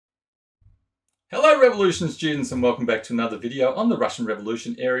Hello Revolution students, and welcome back to another video on the Russian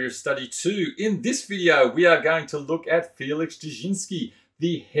Revolution Area of Study 2. In this video we are going to look at Felix Dzerzhinsky,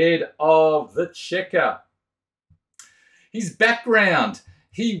 the head of the Cheka. His background: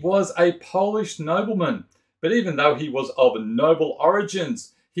 he was a Polish nobleman, but even though he was of noble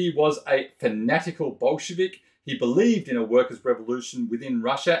origins, he was a fanatical Bolshevik. He believed in a workers' revolution within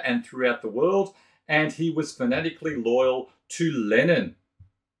Russia and throughout the world, and he was fanatically loyal to Lenin.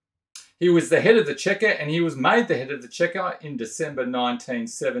 He was the head of the Cheka, and he was made the head of the Cheka in December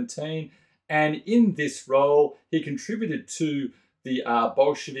 1917. And in this role, he contributed to the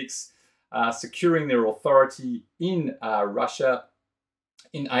Bolsheviks securing their authority in Russia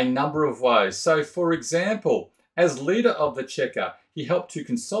in a number of ways. So, for example, as leader of the Cheka, he helped to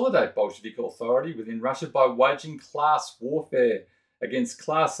consolidate Bolshevik authority within Russia by waging class warfare against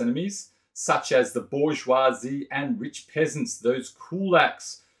class enemies, such as the bourgeoisie and rich peasants, those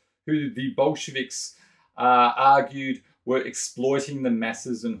kulaks, who the Bolsheviks argued were exploiting the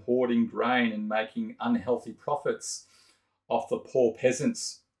masses and hoarding grain and making unhealthy profits off the poor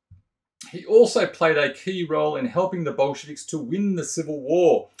peasants. He also played a key role in helping the Bolsheviks to win the Civil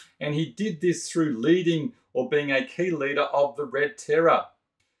War, and he did this through leading or being a key leader of the Red Terror.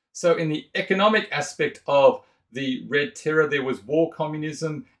 So in the economic aspect of the Red Terror, there was war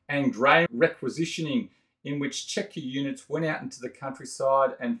communism and grain requisitioning, in which Cheka units went out into the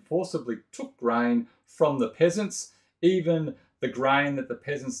countryside and forcibly took grain from the peasants, even the grain that the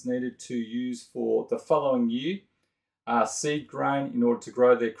peasants needed to use for the following year, seed grain, in order to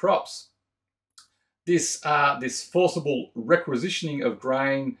grow their crops. This forcible requisitioning of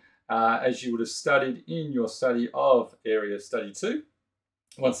grain, as you would have studied in your study of Area Study 2,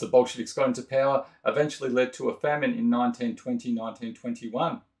 once the Bolsheviks got into power, eventually led to a famine in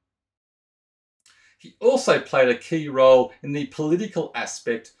 1920-1921. He also played a key role in the political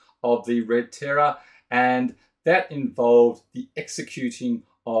aspect of the Red Terror, and that involved the executing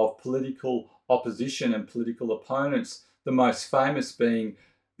of political opposition and political opponents, the most famous being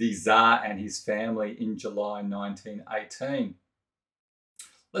the Tsar and his family in July 1918.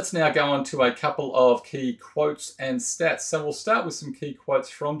 Let's now go on to a couple of key quotes and stats. So we'll start with some key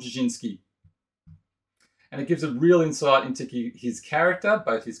quotes from Dzerzhinsky. And it gives a real insight into his character,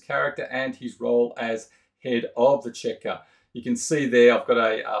 both his character and his role as head of the Cheka. You can see there I've got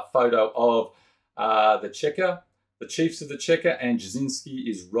a photo of the Cheka, the chiefs of the Cheka, and Dzerzhinsky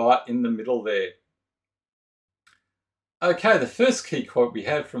is right in the middle there. Okay, the first key quote we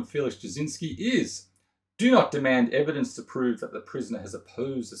have from Felix Dzerzhinsky is, "Do not demand evidence to prove that the prisoner has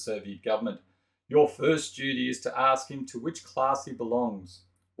opposed the Soviet government. Your first duty is to ask him to which class he belongs.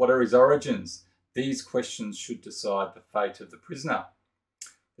 What are his origins? These questions should decide the fate of the prisoner."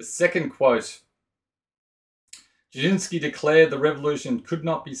 The second quote, Dzerzhinsky declared the revolution could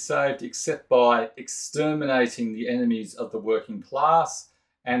not be saved except by exterminating the enemies of the working class.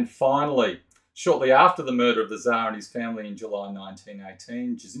 And finally, shortly after the murder of the Tsar and his family in July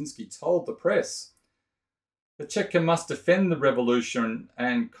 1918, Dzerzhinsky told the press, "The Cheka must defend the revolution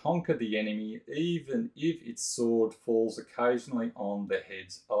and conquer the enemy, even if its sword falls occasionally on the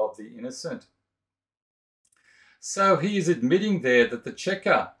heads of the innocent." So he is admitting there that the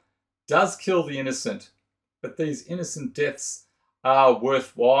Cheka does kill the innocent, but these innocent deaths are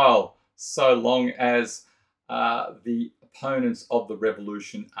worthwhile so long as the opponents of the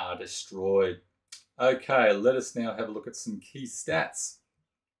revolution are destroyed. Okay, let us now have a look at some key stats.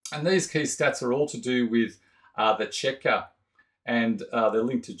 And these key stats are all to do with the Cheka, and they're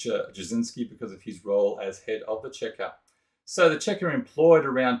linked to Dzerzhinsky because of his role as head of the Cheka. So the Cheka employed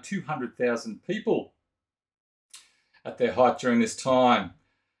around 200,000 people at their height during this time.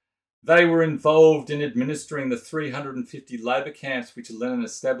 They were involved in administering the 350 labour camps which Lenin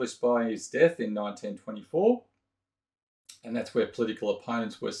established by his death in 1924. And that's where political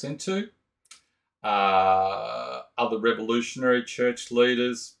opponents were sent to. Other revolutionary church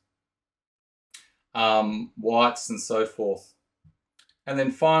leaders, whites and so forth. And then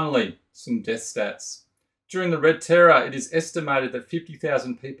finally, some death stats. During the Red Terror, it is estimated that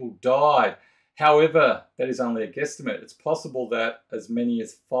 50,000 people died. However, that is only a guesstimate. It's possible that as many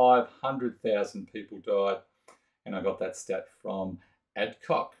as 500,000 people died. And I got that stat from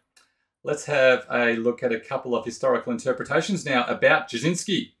Adcock. Let's have a look at a couple of historical interpretations now about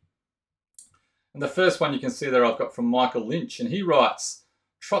Dzerzhinsky. And the first one you can see there I've got from Michael Lynch, and he writes,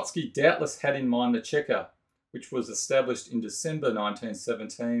 "Trotsky doubtless had in mind the Cheka, which was established in December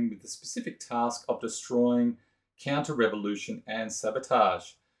 1917 with the specific task of destroying counter-revolution and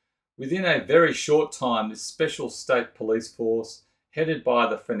sabotage. Within a very short time, this special state police force, headed by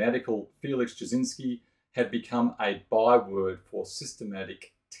the fanatical Felix Dzerzhinsky, had become a byword for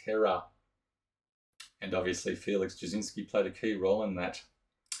systematic terror." And obviously Felix Dzerzhinsky played a key role in that.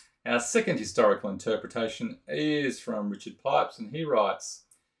 Our second historical interpretation is from Richard Pipes, and he writes,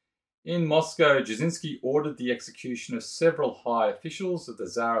 in Moscow, Dzerzhinsky ordered the execution of several high officials of the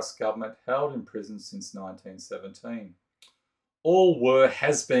Tsarist government held in prison since 1917. All were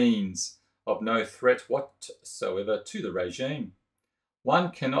has-beens of no threat whatsoever to the regime.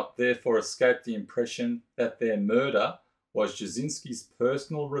 One cannot therefore escape the impression that their murder was Dzerzhinsky's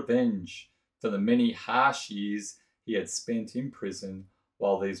personal revenge for the many harsh years he had spent in prison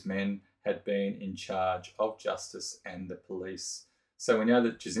while these men had been in charge of justice and the police. So we know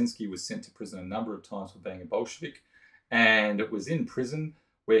that Dzerzhinsky was sent to prison a number of times for being a Bolshevik, and it was in prison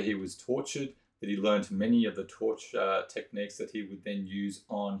where he was tortured that he learned many of the torture techniques that he would then use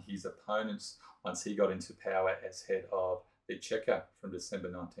on his opponents once he got into power as head of the Cheka from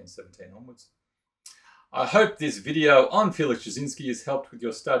December 1917 onwards. I hope this video on Felix Dzerzhinsky has helped with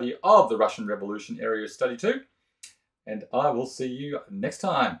your study of the Russian Revolution Area Study 2, and I will see you next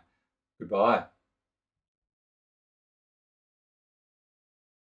time. Goodbye.